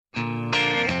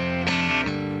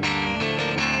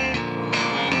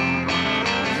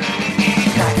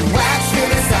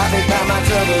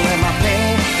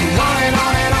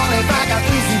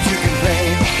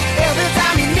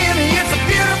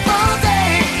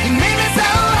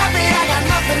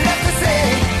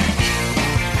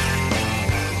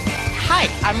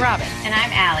Robin. And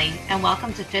I'm Allie, and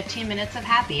welcome to 15 Minutes of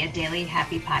Happy, a daily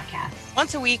happy podcast.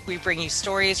 Once a week, we bring you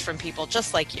stories from people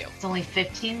just like you. It's only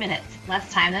 15 minutes, less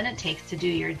time than it takes to do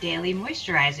your daily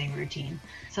moisturizing routine.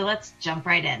 So let's jump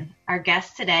right in. Our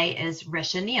guest today is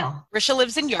Risha Neal. Risha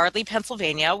lives in Yardley,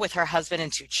 Pennsylvania with her husband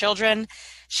and 2 children.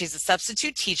 She's a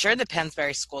substitute teacher in the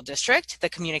Pennsbury School District, the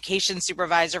communications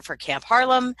supervisor for Camp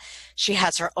Harlem. She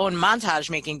has her own montage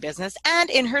making business and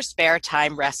in her spare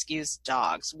time rescues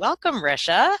dogs. Welcome,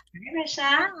 Risha. Hi,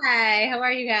 Risha. Hi, how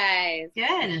are you guys?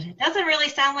 Good. It doesn't really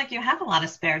sound like you have a lot of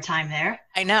spare time there.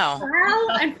 I know. Well,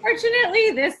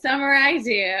 unfortunately, this summer I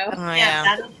do. Oh, Yeah,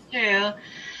 that is true.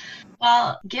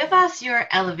 Well, give us your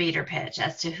elevator pitch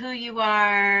as to who you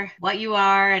are, what you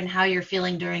are, and how you're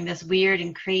feeling during this weird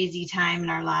and crazy time in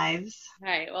our lives. All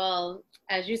right, well,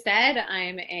 as you said,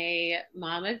 I'm a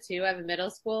mom of 2. I have a middle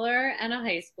schooler and a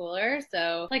high schooler.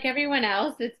 So like everyone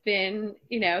else, it's been,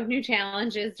 new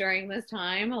challenges during this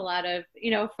time. A lot of,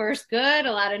 first good,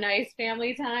 a lot of nice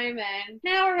family time. And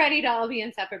now we're ready to all be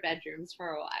in separate bedrooms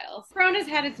for a while. Corona's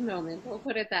had its moment. We'll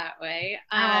put it that way.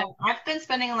 I've been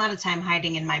spending a lot of time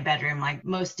hiding in my bedroom, like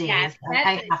most days. Yes,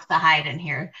 I have to hide in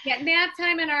here. Yeah, nap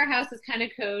time in our house is kind of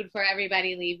code for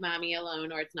everybody leave mommy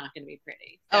alone or it's not going to be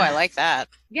pretty. Oh, I like that.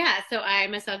 Yeah, so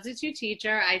I'm a substitute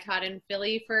teacher. I taught in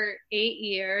Philly for 8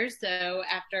 years, so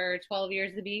after 12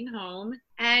 years of being home.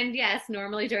 And yes,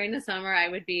 normally during the summer, I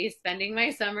would be spending my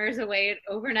summers away at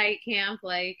overnight camp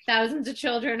like thousands of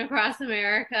children across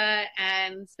America.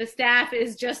 And the staff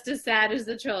is just as sad as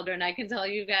the children, I can tell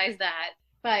you guys that.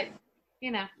 But,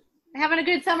 having a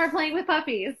good summer playing with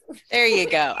puppies. There you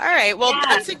go. All right. Well, Yeah,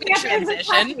 that's a good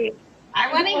transition. I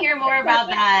want to hear more about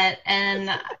that, and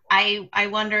I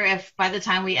wonder if by the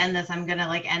time we end this, I'm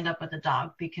gonna end up with a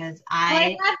dog because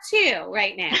I have 2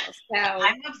 right now. So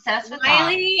I'm obsessed with dogs.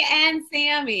 Riley and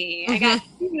Sammy. I got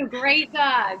 2 great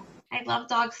dogs. I love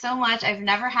dogs so much. I've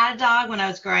never had a dog when I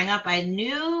was growing up. I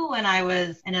knew when I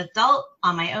was an adult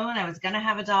on my own I was gonna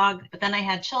have a dog, but then I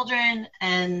had children,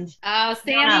 and oh,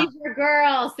 Sammy's your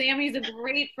girl. Sammy's a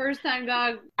great first-time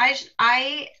dog.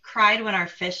 I cried when our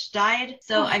fish died,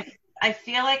 so I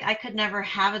feel like I could never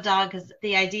have a dog because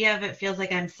the idea of it feels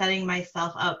like I'm setting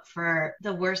myself up for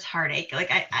the worst heartache.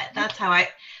 That's how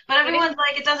but everyone's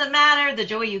like, it doesn't matter the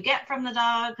joy you get from the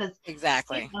dog. Cause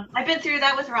Exactly. I've been through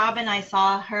that with Robin. I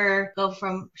saw her go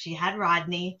from, she had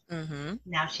Rodney. Mm-hmm.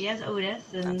 Now she has Otis.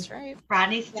 And that's right.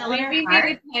 Rodney's still in her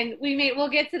heart. We'll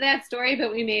get to that story,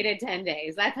 but we made it 10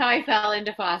 days. That's how I fell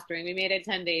into fostering. We made it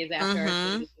 10 days after.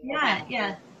 Mm-hmm.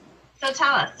 Yeah. So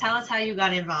tell us how you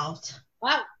got involved.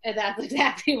 Well, that's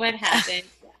exactly what happened.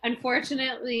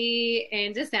 Unfortunately,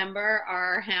 in December,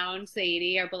 our hound,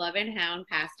 Sadie, our beloved hound,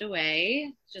 passed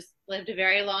away. Just lived a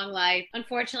very long life.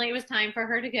 Unfortunately, it was time for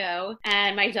her to go.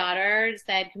 And my daughter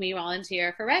said, can we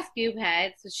volunteer for Rescue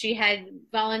Pets? She had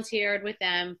volunteered with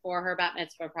them for her bat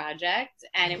mitzvah project.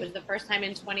 And it was the first time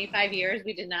in 25 years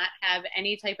we did not have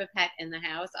any type of pet in the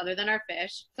house other than our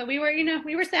fish. So we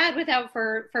were sad without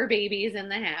fur babies in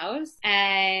the house.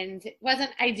 And it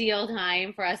wasn't ideal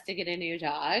time for us to get a new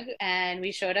dog. And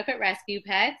we showed up at Rescue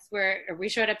Pets, we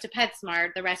showed up to PetSmart.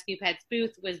 The Rescue Pets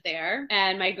booth was there.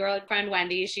 And my girlfriend,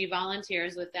 Wendy, she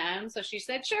volunteers with them. So she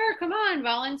said, sure, come on,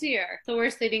 volunteer. So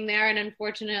we're sitting there, and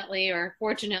unfortunately, or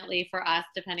fortunately for us,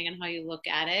 depending on how you look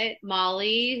at it,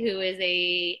 Molly, who is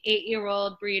a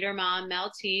 8-year-old breeder mom,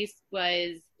 Maltese,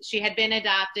 she had been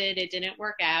adopted. It didn't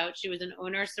work out. She was an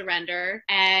owner surrender.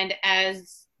 And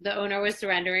as the owner was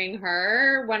surrendering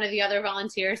her, one of the other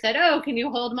volunteers said, oh, can you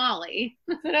hold Molly?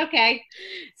 I said, okay.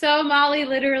 So Molly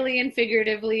literally and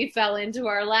figuratively fell into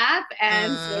our lap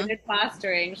and started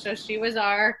fostering. So she was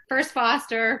our first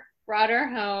foster, brought her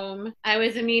home. I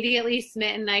was immediately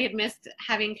smitten. I had missed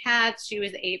having cats. She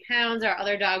was 8 pounds. Our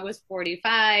other dog was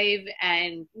 45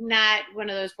 and not one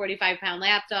of those 45-pound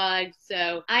lap dogs.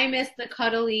 So I missed the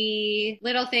cuddly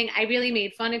little thing. I really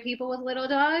made fun of people with little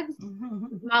dogs. Mm-hmm.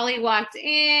 Molly walked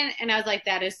in and I was like,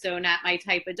 that is so not my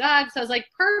type of dog. So I was like,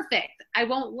 perfect. I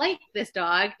won't like this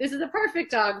dog. This is a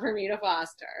perfect dog for me to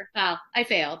foster. Well, I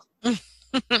failed.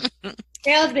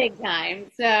 Failed big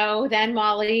time. So then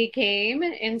Molly came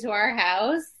into our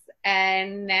house,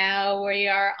 and now we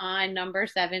are on number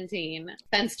 17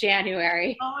 since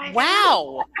January. Oh,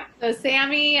 wow. So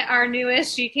Sammy, our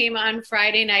newest, she came on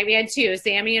Friday night. We had 2.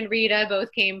 Sammy and Rita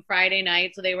both came Friday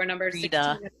night, so they were number 16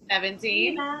 and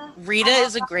 17. Rita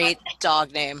is a great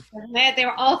dog name. They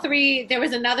were all 3. There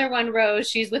was another one, Rose.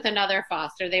 She's with another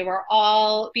foster. They were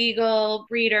all Beagle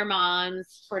breeder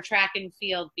moms for track and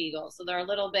field Beagles. So they're a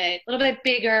little bit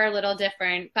bigger, a little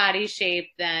different body shape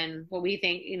than what we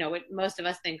think, what most of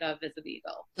us think of as a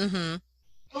Beagle. Mm-hmm.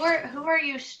 Who are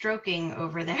you stroking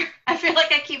over there? I feel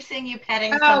like I keep seeing you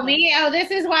petting Oh, something. me? Oh,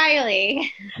 this is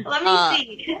Wiley. Let me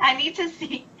see. I need to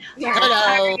see. Yeah,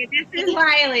 Hello. sorry, this is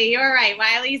Wiley. You're right.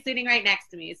 Wiley's sitting right next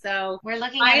to me. So We're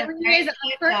looking at a Wiley very is up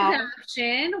cute for dog.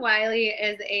 adoption. Wiley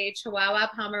is a Chihuahua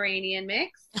Pomeranian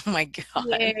mix. Oh my He God.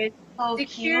 is So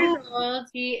 6 cute. years old.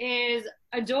 He is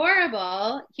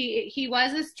adorable. He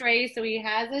was a stray, so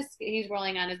he's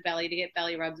rolling on his belly to get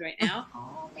belly rubs right now.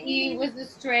 Oh, He baby. was a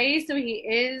stray, so he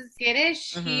is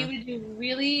skittish. Mhm. He would do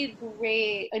really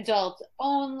great adult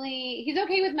only. He's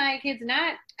okay with my kids,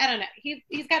 not, I don't know.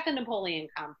 He's got the Napoleon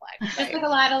complex. Just like a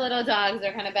lot of little dogs,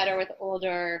 they're kind of better with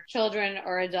older children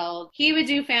or adults. He would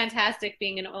do fantastic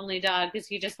being an only dog because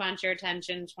he just wants your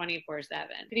attention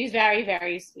 24/7. But he's very,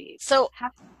 very sweet. So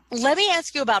let me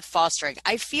ask you about fostering.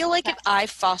 I feel like if I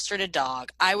fostered a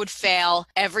dog, I would fail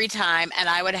every time and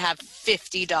I would have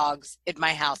 50 dogs in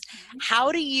my house.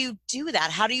 How do you do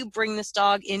that? How do you bring this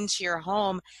dog into your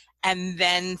home and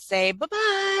then say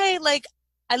bye-bye? Like,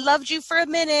 I loved you for a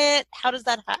minute. How does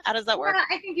that work? Well,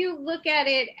 I think you look at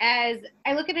it as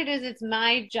it's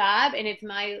my job, and it's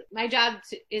my job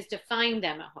is to find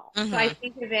them a home. So I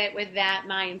think of it with that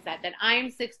mindset that I'm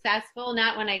successful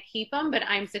not when I keep them, but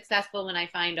I'm successful when I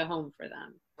find a home for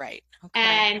them. Right. Okay.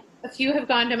 And a few have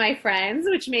gone to my friends,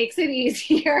 which makes it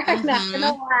easier. I'm not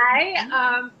gonna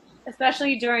lie.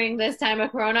 Especially during this time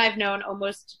of Corona, I've known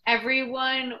almost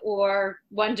everyone or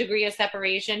 1 degree of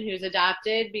separation who's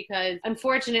adopted, because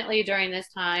unfortunately during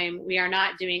this time, we are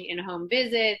not doing in-home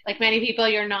visits. Like many people,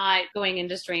 you're not going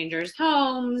into strangers'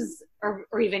 homes or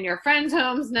even your friends'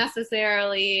 homes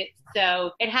necessarily.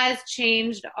 So it has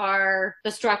changed the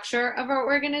structure of our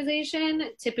organization.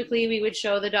 Typically, we would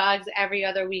show the dogs every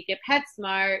other week at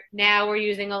PetSmart. Now we're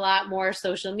using a lot more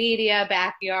social media,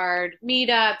 backyard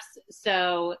meetups.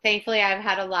 So thankfully, I've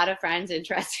had a lot of friends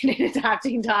interested in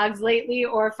adopting dogs lately,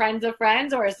 or friends of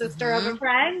friends, or a sister of a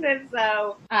friend. And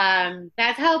so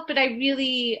that's helped. But I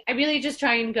really just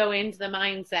try and go into the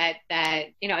mindset that,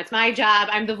 it's my job.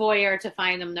 I'm the voyeur to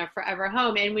find them their forever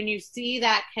home. And when you see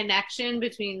that connection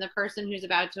between the person who's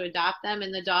about to adopt them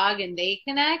and the dog, and they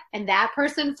connect, and that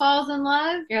person falls in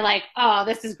love, you're like, oh,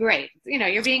 this is great.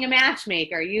 You're being a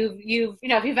matchmaker. If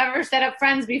you've ever set up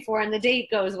friends before and the date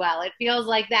goes well, it feels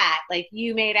like that. Like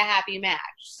you made a happy match.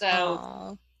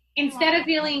 So instead of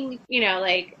feeling,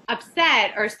 like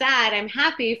upset or sad, I'm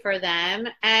happy for them.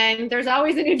 And there's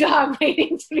always a new dog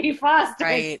waiting to be fostered.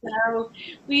 Right. So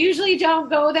we usually don't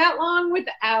go that long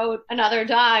without another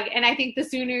dog. And I think the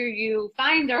sooner you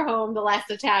find their home, the less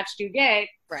attached you get.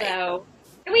 Right. So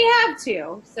we have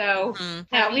to. So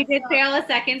we did sail a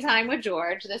second time with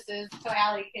George. This is, so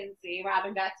Allie can see,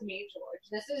 Robin got to meet George.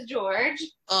 This is George.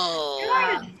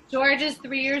 Oh. George is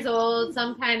 3 years old,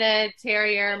 some kind of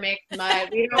terrier mixed mud.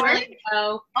 We don't really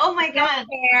know. Oh my God.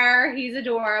 He's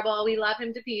adorable. We love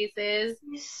him to pieces.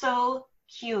 He's so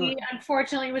cute. He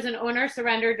unfortunately was an owner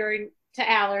surrender to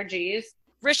allergies.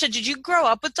 Risha, did you grow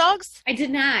up with dogs? I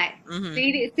did not.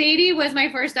 Sadie was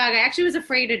my first dog. I actually was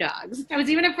afraid of dogs. I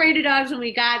was even afraid of dogs when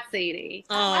we got Sadie.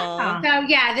 Oh. So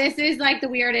yeah, this is like the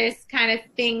weirdest kind of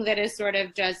thing that has sort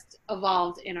of just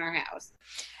evolved in our house.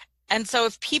 And so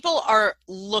if people are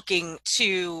looking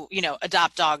to,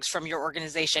 adopt dogs from your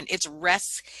organization, it's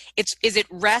Ress. Is it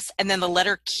Ress and then the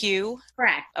letter Q?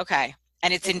 Correct. Okay.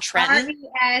 And it's in Trenton?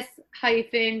 RES-Q-pets.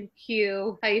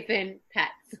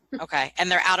 Okay.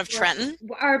 And they're out of Trenton?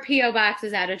 Our P.O. box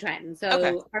is out of Trenton. So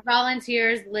Okay. Our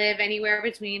volunteers live anywhere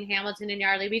between Hamilton and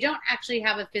Yardley. We don't actually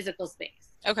have a physical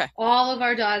space. Okay. All of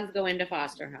our dogs go into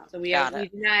foster homes. So we do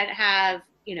not have,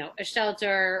 a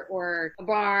shelter or a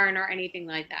barn or anything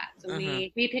like that. So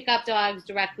we pick up dogs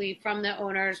directly from the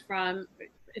owners,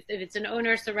 if it's an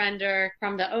owner surrender,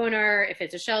 from the owner. If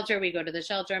it's a shelter, we go to the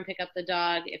shelter and pick up the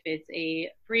dog. If it's a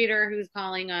breeder who's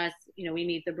calling us, we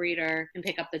meet the breeder and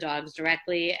pick up the dogs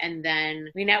directly. And then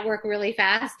we network really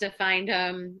fast to find,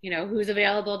 who's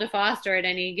available to foster at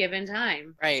any given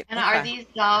time. Right. And are these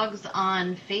dogs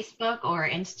on Facebook or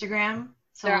Instagram?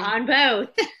 So they're on both.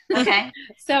 Okay.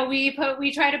 So we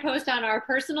try to post on our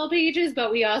personal pages,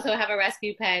 but we also have a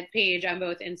rescue pet page on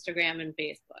both Instagram and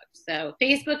Facebook. So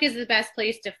Facebook is the best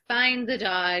place to find the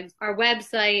dogs. Our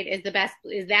website is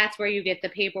that's where you get the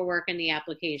paperwork and the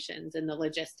applications and the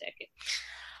logistic.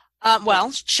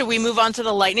 Well, should we move on to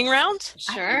the lightning round?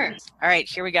 Sure. All right,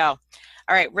 here we go.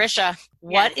 All right, Risha,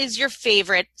 what is your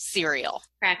favorite cereal?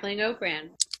 Crackling Oat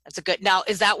Bran. That's a good. Now,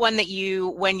 is that one that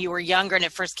when you were younger and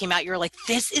it first came out, you were like,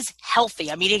 this is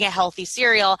healthy. I'm eating a healthy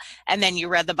cereal. And then you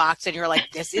read the box and you're like,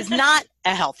 this is not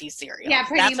a healthy cereal. Yeah,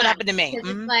 pretty much. That's what happened to me. It's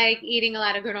like eating a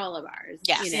lot of granola bars.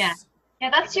 Yes. Yeah. Yeah,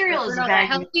 that cereal is very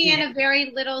healthy in a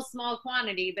very little small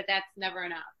quantity, but that's never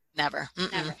enough. Never.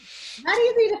 Never. Not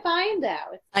easy to find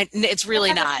though. It's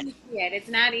really not. It's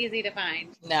not easy to find.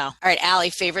 No. All right, Allie,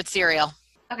 favorite cereal?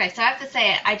 Okay, so I have to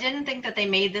say, I didn't think that they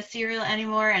made this cereal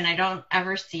anymore, and I don't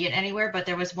ever see it anywhere. But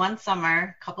there was one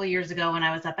summer, a couple of years ago, when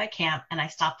I was up at camp, and I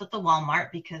stopped at the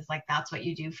Walmart because, like, that's what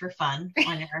you do for fun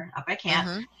when you're up at camp.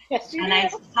 Mm-hmm. Yes, you And do. I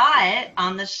saw it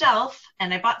on the shelf,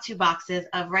 and I bought 2 boxes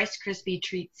of Rice Krispie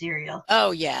treat cereal.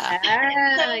 Oh yeah.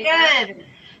 So good.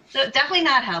 So definitely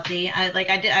not healthy.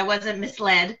 I wasn't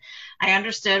misled. I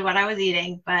understood what I was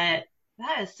eating, but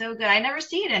that is so good. I never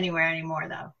see it anywhere anymore,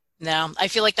 though. No, I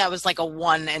feel like that was like a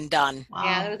one and done. Wow.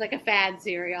 Yeah, that was like a fad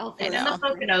cereal. I And know. in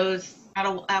the Poconos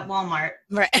at Walmart,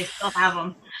 they Right. still have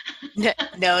them.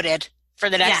 Noted for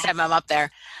the next time I'm up there.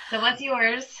 So what's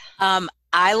yours?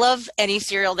 I love any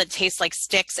cereal that tastes like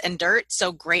sticks and dirt.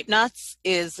 So Grape Nuts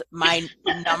is my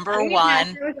number Grape one.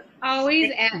 Nuts was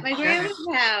always at my grandma's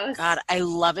house. God, I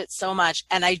love it so much.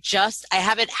 And I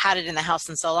haven't had it in the house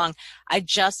in so long. I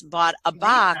just bought a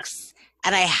box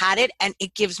and I had it and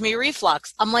it gives me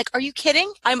reflux. I'm like, are you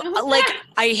kidding? I'm like,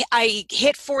 I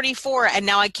hit 44 and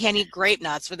now I can't eat Grape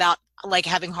Nuts without like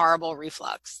having horrible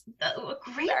reflux.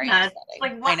 Grape Very Nuts. upsetting.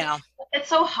 Like, what? I know. It's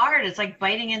so hard. It's like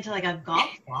biting into like a golf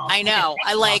ball. I know.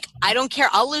 I don't care.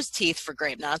 I'll lose teeth for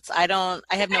Grape Nuts. I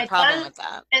have no problem with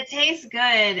that. It tastes good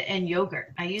in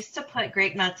yogurt. I used to put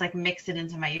Grape Nuts, like mix it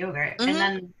into my yogurt, and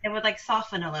then it would like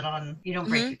soften a little, and you don't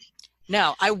break your teeth.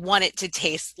 No, I want it to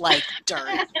taste like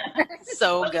dirt.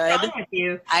 So What's good. wrong with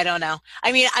you? I don't know.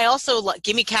 I mean, I also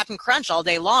give me Captain Crunch all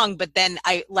day long, but then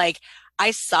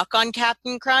I suck on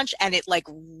Captain Crunch and it like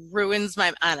ruins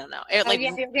my, I don't know. It like,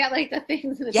 you get like the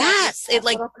things in the yes, it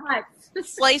like little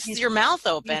cuts. slices your mouth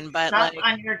open, but Suck like,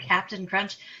 on your Captain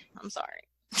Crunch. I'm sorry.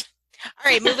 All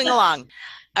right, moving along.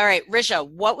 All right, Risha,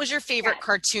 what was your favorite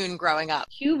cartoon growing up?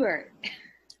 Hubert.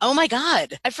 Oh my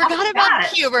God. I forgot about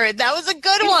Hubert. That was a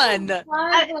good one.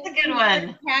 That's a good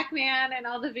one. Pac-Man and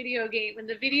all the video game, when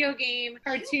the video game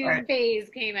cartoon phase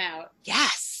came out.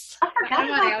 Yes. I forgot I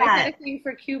about always that. had a thing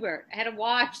for Cubert. I had a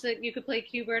watch that you could play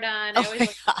Cubert on. Oh my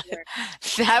God.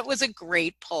 That was a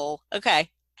great pull. Okay.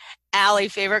 Allie,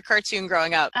 favorite cartoon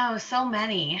growing up? Oh, so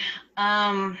many.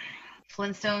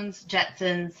 Flintstones,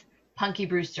 Jetsons, Punky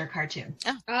Brewster cartoon.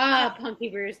 Oh, Punky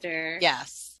Brewster.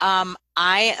 Yes.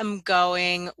 I am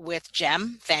going with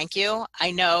Jem. Thank you.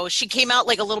 I know she came out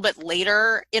like a little bit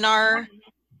later in our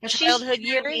childhood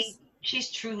years.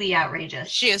 She's truly outrageous.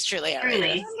 She is truly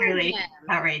outrageous. Truly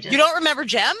outrageous. You don't remember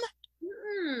Jem?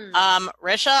 Mm.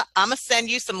 Risha, I'm gonna send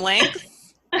you some links.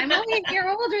 I'm only a year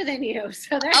older than you,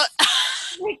 so that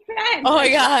makes sense. Oh my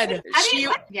God.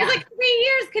 Yeah. Like 3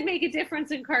 years could make a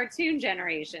difference in cartoon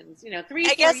generations. You know, 3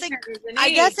 I guess years in I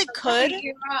age, guess it so could.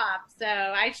 you're off, so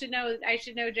I should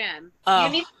know Jem. Oh.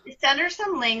 You need to send her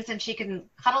some links and she can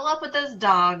cuddle up with those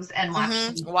dogs and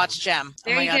watch. Watch Jem.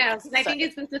 There oh my you God. go. Because I think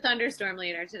it's with the thunderstorm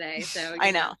later today. So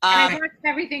I know. And I watched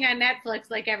everything on Netflix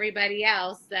like everybody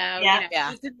else. So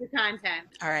Yeah. this is the content.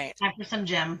 All right. Time for some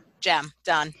Jem. Jem,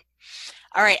 done.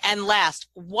 All right, and last,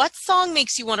 what song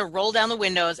makes you want to roll down the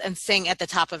windows and sing at the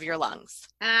top of your lungs?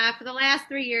 For the last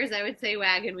 3 years, I would say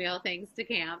Wagon Wheel, thanks to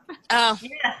camp. Oh.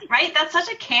 Yeah, right? That's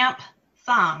such a camp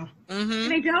song. Mm-hmm.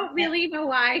 And I don't really know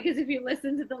why, because if you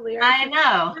listen to the lyrics, I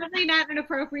know. it's probably not an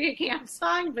appropriate camp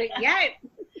song, but yet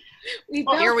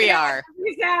Here we are.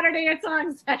 Every Saturday at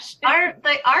song session.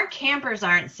 Our campers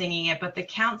aren't singing it, but the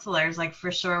counselors, like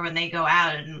for sure, when they go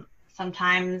out, and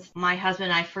sometimes my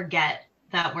husband and I forget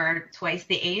that we're twice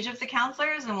the age of the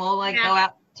counselors, and we'll go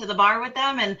out to the bar with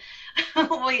them, and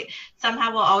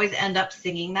we'll always end up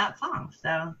singing that song.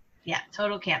 So yeah,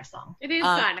 total camp song. It is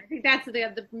fun. I think that's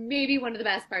the maybe one of the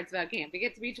best parts about camp. You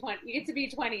get to be 20. You get to be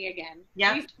 20 again.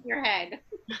 Yeah. In your head.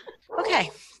 Okay.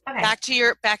 Back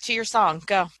to your song.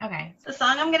 Go. Okay. The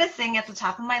song I'm going to sing at the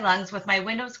top of my lungs with my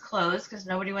windows closed because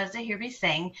nobody wants to hear me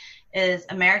sing is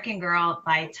American Girl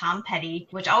by Tom Petty,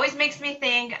 which always makes me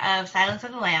think of Silence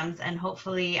of the Lambs, and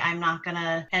hopefully I'm not going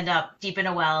to end up deep in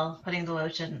a well putting the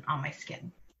lotion on my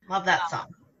skin. Love that song.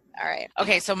 All right.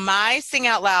 Okay, so my sing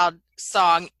out loud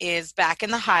song is Back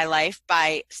in the High Life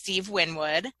by Steve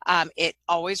Winwood. It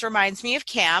always reminds me of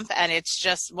camp, and it's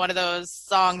just one of those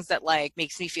songs that like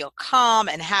makes me feel calm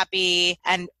and happy.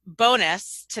 And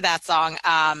bonus to that song,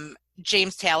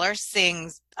 James Taylor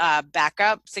sings all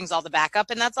the backup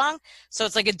in that song. So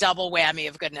it's like a double whammy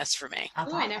of goodness for me.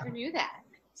 Oh, I never knew that.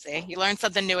 See, you learn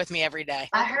something new with me every day.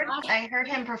 I heard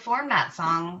him perform that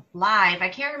song live. I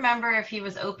can't remember if he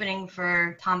was opening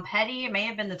for Tom Petty. It may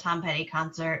have been the Tom Petty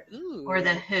concert or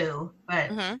the Who,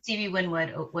 but Stevie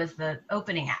Winwood was the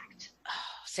opening act.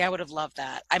 See, I would have loved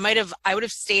that. I would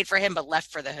have stayed for him, but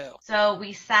left for the Who. So we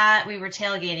were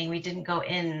tailgating. We didn't go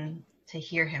in to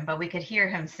hear him, but we could hear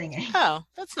him singing. Oh,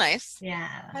 that's nice. Yeah.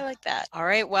 I like that. All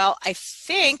right. Well, I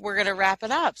think we're going to wrap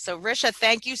it up. So Risha,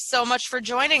 thank you so much for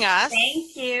joining us.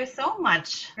 Thank you so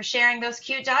much for sharing those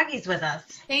cute doggies with us.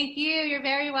 Thank you. You're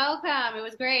very welcome. It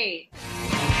was great.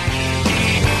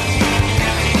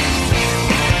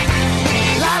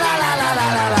 La, la, la, la,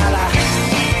 la, la, la.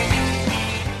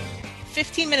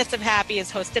 15 Minutes of Happy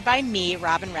is hosted by me,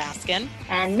 Robin Raskin.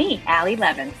 And me, Allie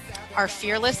Levin. Our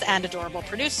fearless and adorable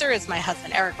producer is my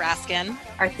husband, Eric Raskin.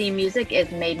 Our theme music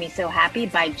is Made Me So Happy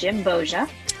by Jim Boja.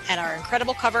 And our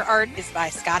incredible cover art is by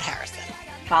Scott Harrison.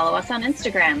 Follow us on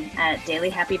Instagram at Daily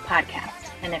Happy Podcast.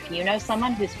 And if you know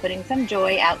someone who's putting some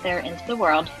joy out there into the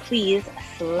world, please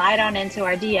slide on into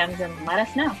our DMs and let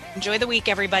us know. Enjoy the week,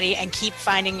 everybody, and keep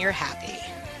finding your happy.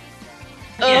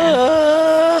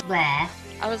 Yeah.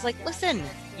 I was like, listen,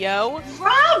 yo.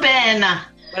 Robin!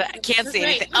 But I can't see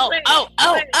anything. Oh,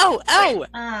 Oh.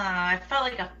 I felt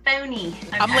like a phony.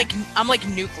 Okay. I'm like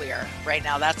nuclear right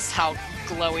now. That's how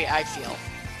glowy I feel.